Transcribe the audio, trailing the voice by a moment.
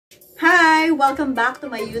Hi! Welcome back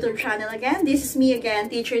to my YouTube channel again. This is me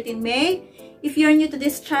again, Teacher Tin May. If you're new to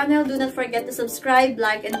this channel, do not forget to subscribe,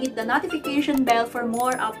 like, and hit the notification bell for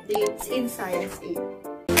more updates in Science 8.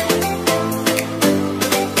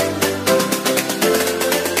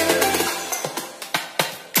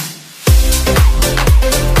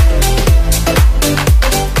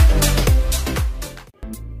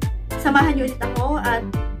 Samahan niyo ulit ako at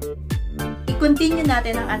i-continue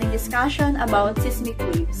natin ang ating discussion about seismic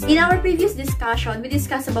waves. In our previous discussion, we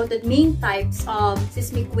discussed about the main types of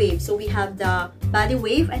seismic waves. So we have the body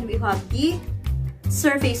wave and we have the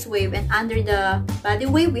surface wave. And under the body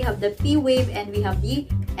wave, we have the P wave and we have the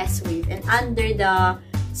S wave. And under the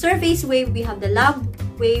surface wave, we have the log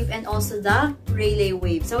wave and also the Rayleigh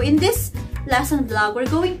wave. So in this lesson vlog, we're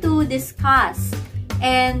going to discuss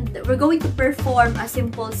and we're going to perform a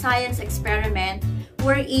simple science experiment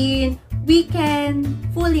wherein we can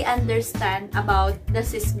fully understand about the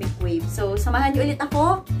seismic wave. So, samahan niyo ulit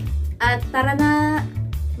ako at tara na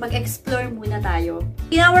mag-explore muna tayo.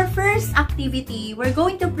 In our first activity, we're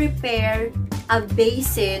going to prepare a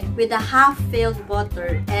basin with a half-filled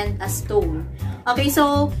water and a stone. Okay,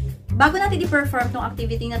 so, bago natin i-perform tong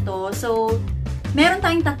activity na to, so, meron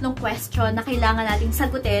tayong tatlong question na kailangan nating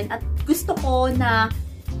sagutin at gusto ko na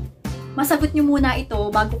masagot nyo muna ito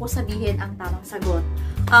bago ko sabihin ang tamang sagot.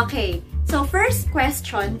 Okay, so first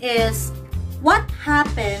question is, what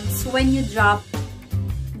happens when you drop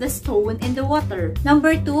the stone in the water?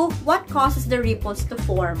 Number 2, what causes the ripples to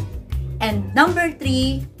form? And number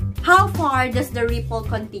 3, how far does the ripple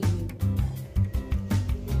continue?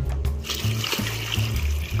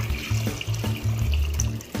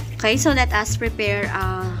 Okay, so let us prepare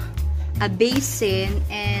a basin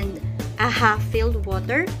and a half-filled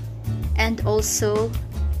water and also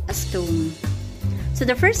a stone. So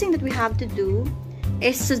the first thing that we have to do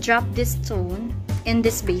is to drop this stone in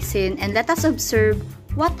this basin and let us observe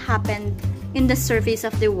what happened in the surface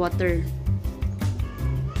of the water.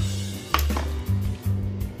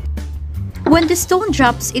 When the stone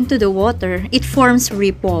drops into the water, it forms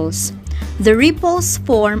ripples. The ripples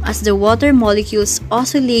form as the water molecules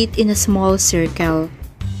oscillate in a small circle.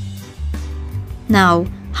 Now,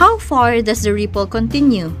 how far does the ripple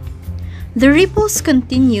continue? The ripples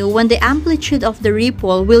continue when the amplitude of the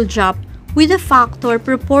ripple will drop with a factor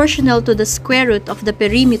proportional to the square root of the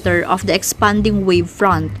perimeter of the expanding wave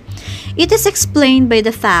front. It is explained by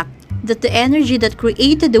the fact that the energy that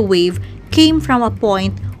created the wave came from a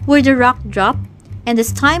point where the rock dropped, and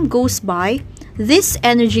as time goes by, this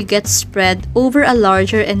energy gets spread over a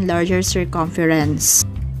larger and larger circumference.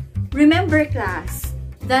 Remember, class,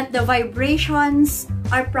 that the vibrations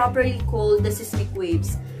are properly called the seismic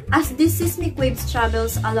waves. As these seismic waves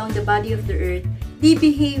travels along the body of the earth, they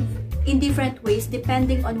behave in different ways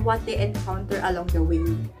depending on what they encounter along the way.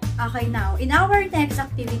 Okay, now, in our next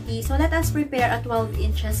activity, so let us prepare a 12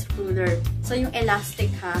 inches ruler. So, yung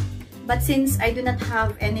elastic ha. But since I do not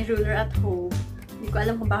have any ruler at home, hindi ko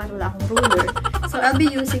alam kung bakit wala akong ruler. So, I'll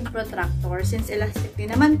be using protractor since elastic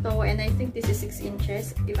din naman to and I think this is 6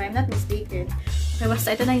 inches if I'm not mistaken. Okay,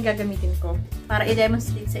 basta ito na yung gagamitin ko para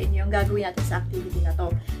i-demonstrate sa inyo yung gagawin natin sa activity na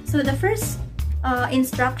to. So, the first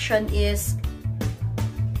instruction is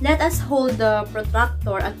let us hold the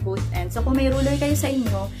protractor at both ends. So, kung may ruler kayo sa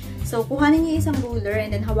inyo, so, kuhanin niyo isang ruler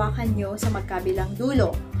and then hawakan niyo sa magkabilang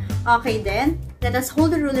dulo. Okay, then, let us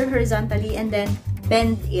hold the ruler horizontally and then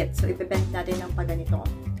bend it. So, ipibend natin ng pagganito.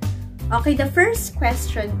 Okay, the first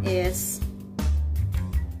question is,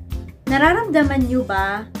 nararamdaman nyo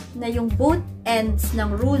ba na yung both ends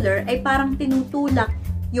ng ruler ay parang tinutulak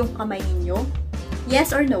yung kamay ninyo?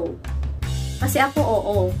 Yes or no? Kasi ako,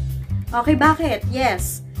 oo. Okay, bakit?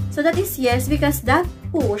 Yes. So, that is yes because that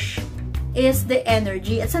push is the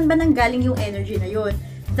energy. At saan ba nanggaling yung energy na yun?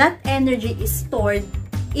 That energy is stored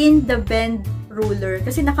in the bend ruler.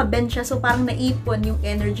 Kasi naka-bend siya, so parang naipon yung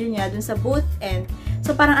energy niya dun sa both end.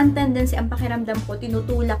 So, parang ang tendency, ang pakiramdam ko,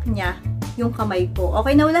 tinutulak niya yung kamay ko.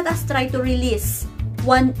 Okay, now let us try to release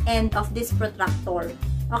one end of this protractor.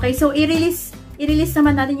 Okay, so i-release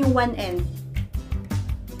naman natin yung one end.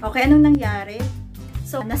 Okay, anong nangyari?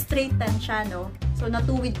 So, na-straighten siya, no? So,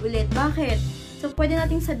 natuwid ulit. Bakit? So, pwede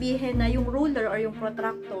nating sabihin na yung ruler or yung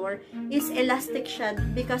protractor is elastic siya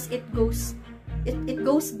because it goes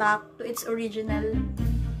back to its original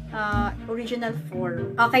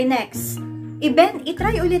form. Okay, next.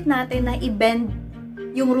 I-try ulit natin na i-bend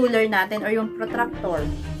yung ruler natin or yung protractor.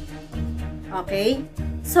 Okay?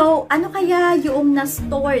 So, ano kaya yung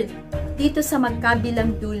na-stored dito sa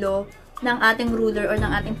magkabilang dulo ng ating ruler or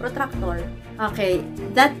ng ating protractor? Okay,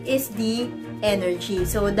 that is the energy.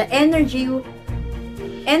 So, the energy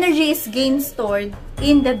is stored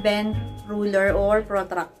in the bent ruler or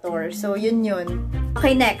protractor. So, yun yun.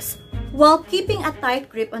 Okay, next. While keeping a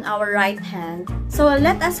tight grip on our right hand, so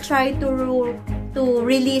let us try to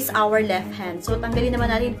release our left hand. So, tanggalin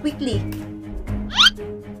naman natin quickly.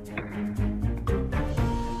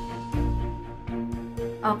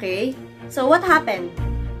 Okay. So, what happened?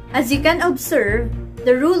 As you can observe,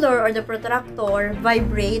 the ruler or the protractor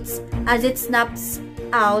vibrates as it snaps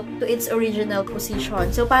out to its original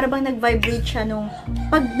position. So, para bang nag-vibrate siya nung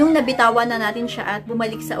nabitawan na natin siya at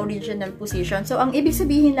bumalik sa original position. So, ang ibig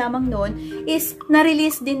sabihin lamang nun is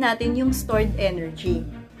na-release din natin yung stored energy.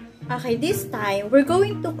 Okay, this time, we're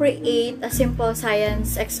going to create a simple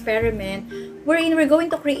science experiment wherein we're going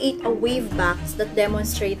to create a wave box that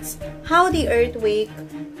demonstrates how the earthquake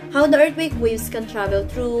waves can travel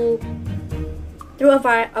through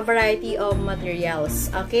a variety of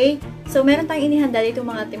materials. Okay? So, meron tayong inihanda dito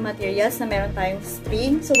mga materials na meron tayong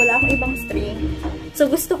string. So, wala akong ibang string. So,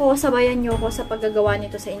 gusto ko sabayan nyo ko sa paggagawa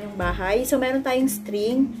nito sa inyong bahay. So, meron tayong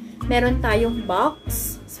string. Meron tayong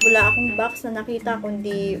box. So, wala akong box na nakita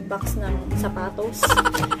kundi box ng sapatos.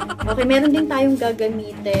 Okay, meron din tayong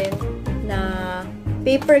gagamitin na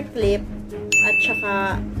paper clip at saka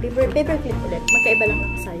paper clip ulit. Magkaiba lang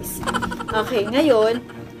ang size. Okay, ngayon,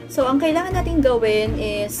 so ang kailangan natin gawin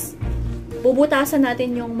is bubutasan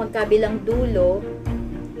natin yung magkabilang dulo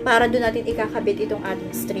para doon natin ikakabit itong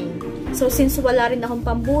ating string. So, since wala rin akong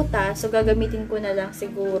pambutas, so gagamitin ko na lang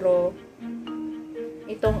siguro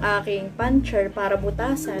itong aking puncher para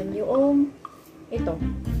butasan yung ito.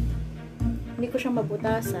 Hindi ko siya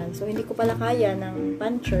mabutasan. So, hindi ko pala kaya ng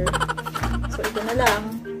puncher. So, ito na lang.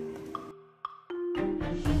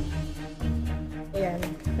 Ayan.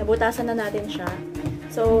 Nabutasan na natin siya.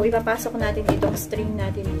 So, ipapasok natin itong string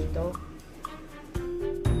natin dito.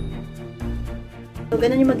 So,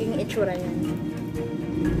 ganun yung magiging itsura niyan.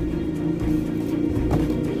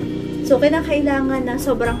 So, kailangan na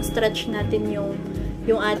sobrang stretch natin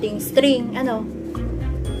yung ating string. Ano?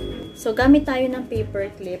 So, gamit tayo ng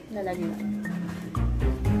paper clip na lagyan.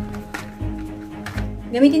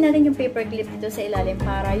 Gamitin natin yung paper clip dito sa ilalim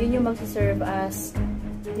para yun yung magsiserve as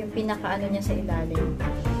yung pinaka-ano niya sa ilalim.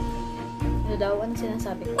 Ano daw? Ano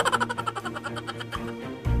sinasabi ko?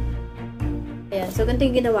 Ayan. So, ganito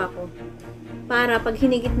yung ginawa ko. Para pag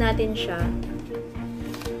hinigit natin siya,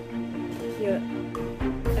 yun,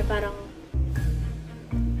 ay parang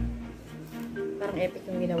epic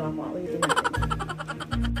yung ginawa ko. Ulitin natin.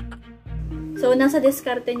 So, nasa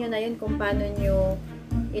diskarte nyo na yun kung paano nyo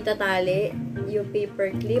itatali yung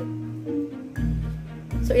paper clip.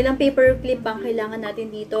 So, ilang paper clip bang kailangan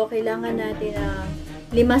natin dito? Kailangan natin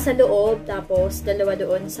 5 sa loob, tapos 2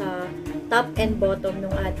 doon sa top and bottom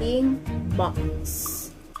ng ating box.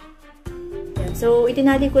 Yan. So,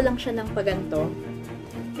 itinali ko lang siya ng paganto.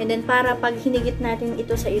 And then, para pag hinigit natin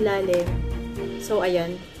ito sa ilalim, so,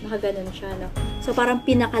 ayan, nakaganon siya, no? So, parang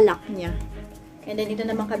pinakalock niya. And then, ito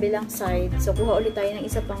naman kabilang side. So, kuha ulit tayo ng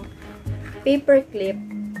isa pang paper clip.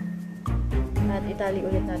 At itali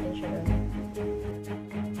ulit natin siya doon.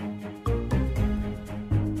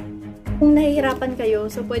 Kung nahihirapan kayo,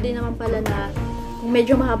 so pwede naman pala na kung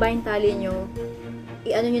medyo mahaba yung tali nyo,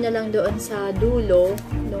 i-ano nyo na lang doon sa dulo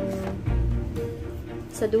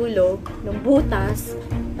nung butas,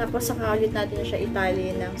 tapos saka ulit natin siya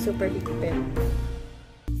itali ng super higpit.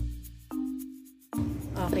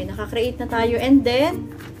 Okay, nakakreate na tayo. And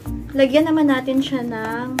then, lagyan naman natin siya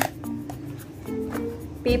ng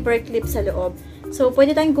paper clip sa loob. So,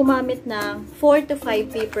 pwede tayong gumamit ng 4 to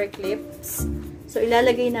 5 paper clips. So,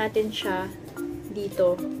 ilalagay natin siya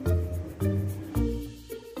dito.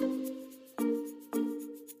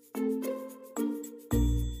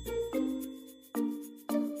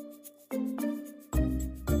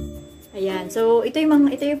 Ayan. So, ito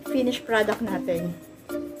yung finished product natin.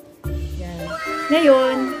 Ayan.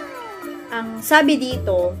 Ngayon, ang sabi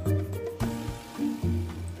dito,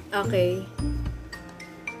 okay,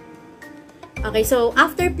 so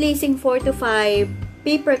after placing 4 to 5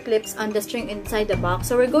 paper clips on the string inside the box,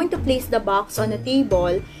 so we're going to place the box on a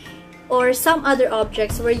table or some other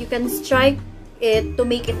objects where you can strike it to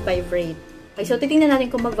make it vibrate. Okay, so titingnan natin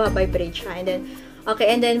kung magva-vibrate siya.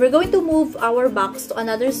 And then we're going to move our box to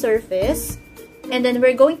another surface, and then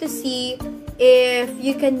we're going to see if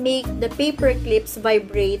you can make the paper clips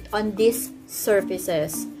vibrate on these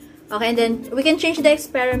surfaces. Okay, and then we can change the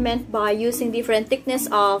experiment by using different thickness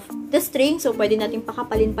of the string. So, pwede natin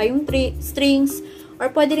pakapalin pa yung strings, or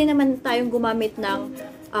pwede rin naman tayong gumamit ng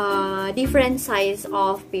different size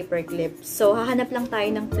of paper clips. So, hahanap lang tayo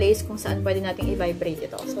ng place kung saan pwede natin i-vibrate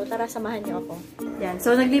ito. So, tara, samahan niyo ako. Yan.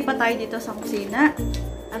 So, naglipat tayo dito sa kusina.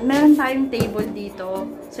 At meron tayong table dito.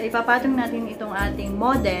 So, ipapatong natin itong ating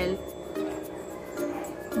model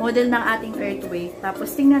model ng ating earthquake.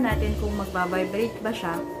 Tapos, tingnan natin kung magbabibrate ba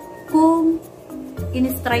siya kung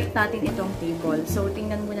in-strike natin itong table. So,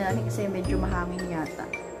 tingnan muna natin kasi medyo mahangin yata.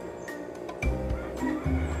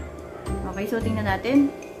 Okay, so tingnan natin.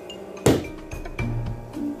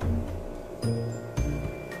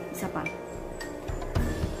 Isa pa.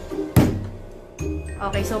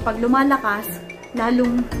 Okay, so pag lumalakas,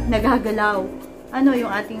 lalong nagagalaw. Ano yung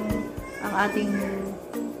ang ating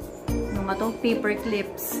paper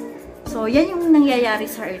clips. So, yan yung nangyayari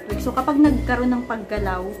sa earthquake. So, kapag nagkaroon ng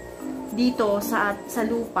paggalaw dito sa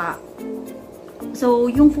lupa, so,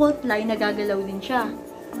 yung fault line, nagagalaw din siya.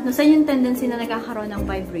 No, sa yung tendency na nagkakaroon ng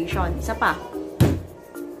vibration. Isa pa.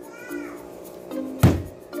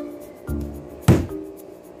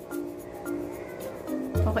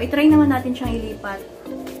 Okay, try naman natin siyang ilipat.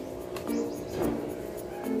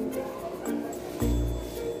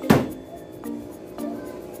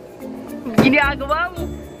 Ginagawa mo!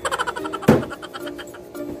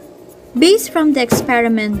 Based from the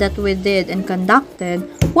experiment that we did and conducted,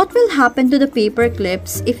 what will happen to the paper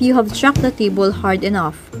clips if you have struck the table hard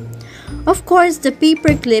enough? Of course, the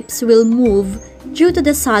paper clips will move due to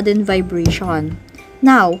the sudden vibration.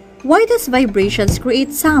 Now, why does vibrations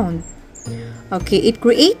create sound? Okay, it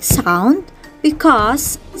creates sound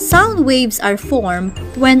because sound waves are formed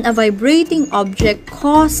when a vibrating object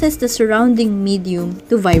causes the surrounding medium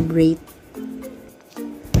to vibrate.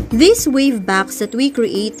 These wave backs that we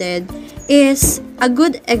created is a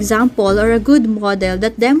good example or a good model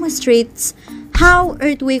that demonstrates how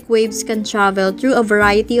earthquake waves can travel through a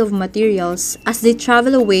variety of materials as they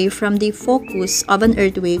travel away from the focus of an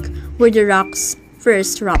earthquake where the rocks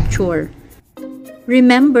first rupture.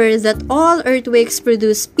 Remember that all earthquakes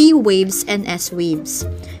produce P waves and S waves.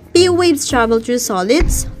 P waves travel through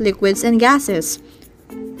solids, liquids, and gases.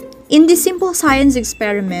 In this simple science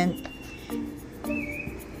experiment,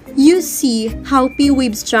 you see how P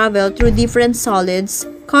waves travel through different solids,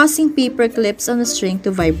 causing paper clips on a string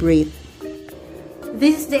to vibrate.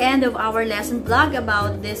 This is the end of our lesson vlog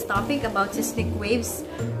about this topic, about seismic waves.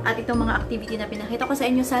 At itong mga activity na pinakita ko sa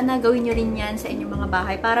inyo, sana gawin nyo rin yan sa inyong mga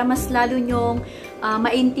bahay para mas lalo nyong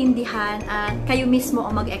maintindihan at kayo mismo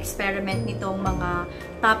ang mag-experiment nitong mga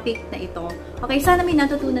topic na ito. Okay, sana may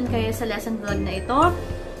natutunan kayo sa lesson vlog na ito.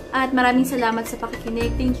 At maraming salamat sa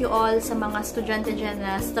pakikinig. Thank you all sa mga estudyante dyan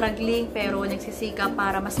na struggling pero nagsisikap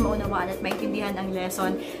para mas maunawaan at maintindihan ang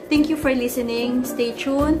lesson. Thank you for listening. Stay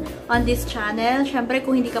tuned on this channel. Syempre,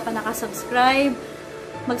 kung hindi ka pa nakasubscribe,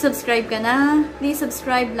 mag-subscribe ka na. Please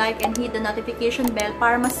subscribe, like, and hit the notification bell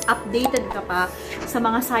para mas updated ka pa sa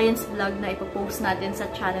mga science vlog na ipopost natin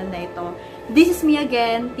sa channel na ito. This is me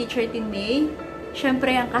again, Teacher Tin May.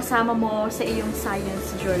 Syempre, ang kasama mo sa iyong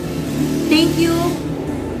science journey. Thank you!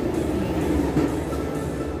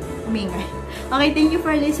 Okay, thank you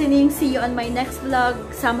for listening. See you on my next vlog.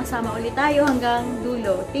 Sama-sama ulit tayo hanggang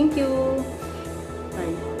dulo. Thank you!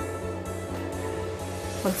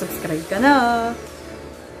 Mag-subscribe ka na!